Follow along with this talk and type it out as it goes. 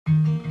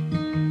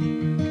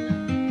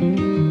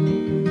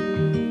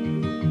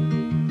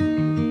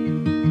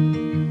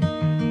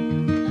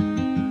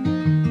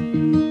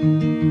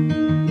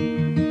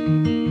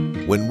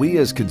When we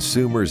as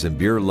consumers and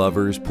beer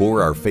lovers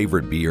pour our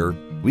favorite beer,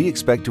 we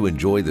expect to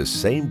enjoy the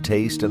same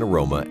taste and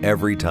aroma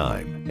every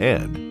time,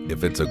 and,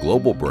 if it's a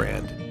global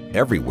brand,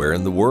 everywhere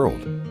in the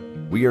world.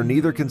 We are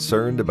neither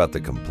concerned about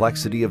the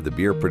complexity of the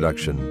beer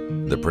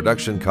production, the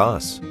production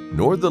costs,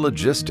 nor the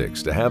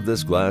logistics to have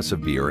this glass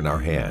of beer in our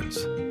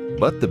hands.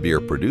 But the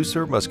beer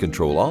producer must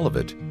control all of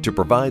it to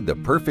provide the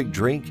perfect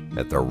drink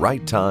at the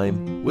right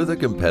time with a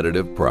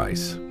competitive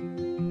price.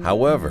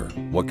 However,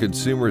 what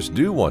consumers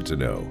do want to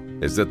know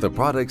is that the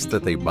products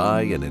that they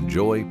buy and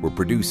enjoy were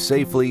produced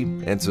safely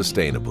and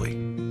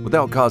sustainably,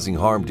 without causing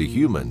harm to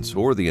humans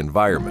or the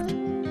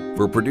environment.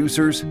 For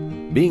producers,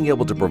 being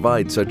able to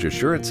provide such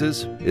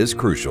assurances is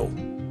crucial.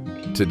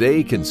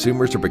 Today,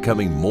 consumers are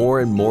becoming more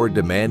and more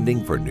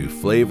demanding for new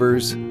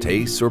flavors,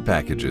 tastes, or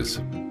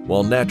packages,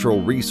 while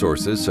natural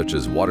resources such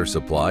as water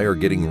supply are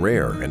getting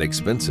rare and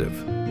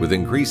expensive, with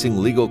increasing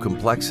legal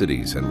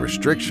complexities and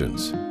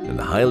restrictions in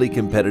the highly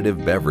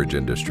competitive beverage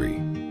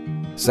industry.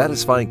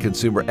 Satisfying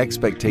consumer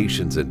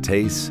expectations and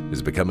tastes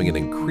is becoming an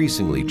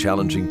increasingly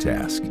challenging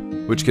task,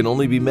 which can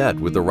only be met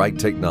with the right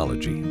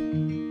technology.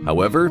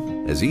 However,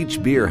 as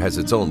each beer has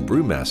its own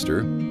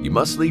brewmaster, you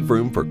must leave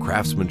room for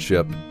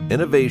craftsmanship,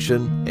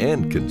 innovation,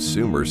 and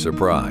consumer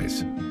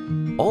surprise.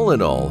 All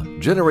in all,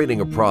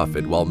 generating a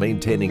profit while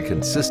maintaining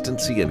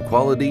consistency and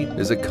quality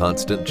is a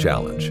constant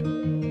challenge.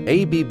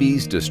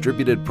 ABB's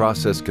distributed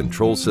process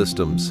control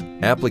systems,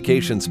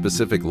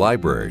 application-specific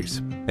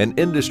libraries, and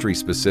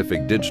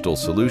industry-specific digital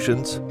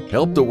solutions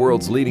help the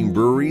world's leading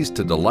breweries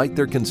to delight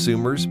their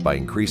consumers by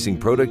increasing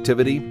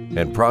productivity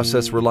and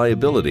process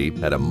reliability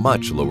at a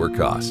much lower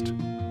cost.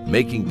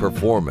 Making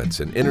performance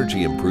and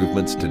energy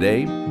improvements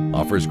today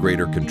offers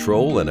greater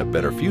control and a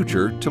better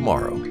future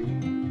tomorrow.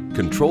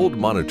 Controlled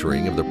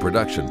monitoring of the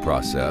production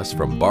process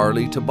from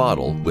barley to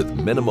bottle with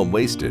minimum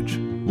wastage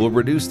will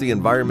reduce the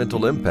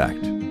environmental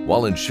impact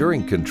while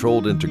ensuring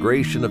controlled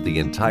integration of the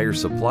entire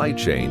supply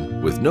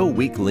chain with no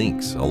weak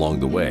links along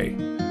the way.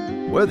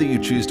 Whether you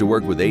choose to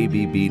work with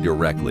ABB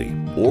directly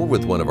or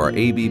with one of our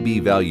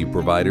ABB value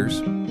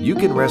providers, you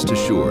can rest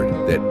assured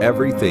that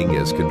everything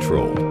is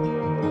controlled.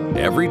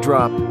 Every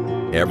drop,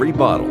 every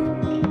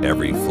bottle,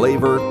 every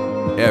flavor,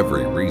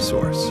 every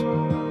resource,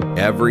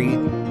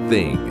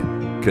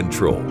 everything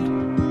controlled.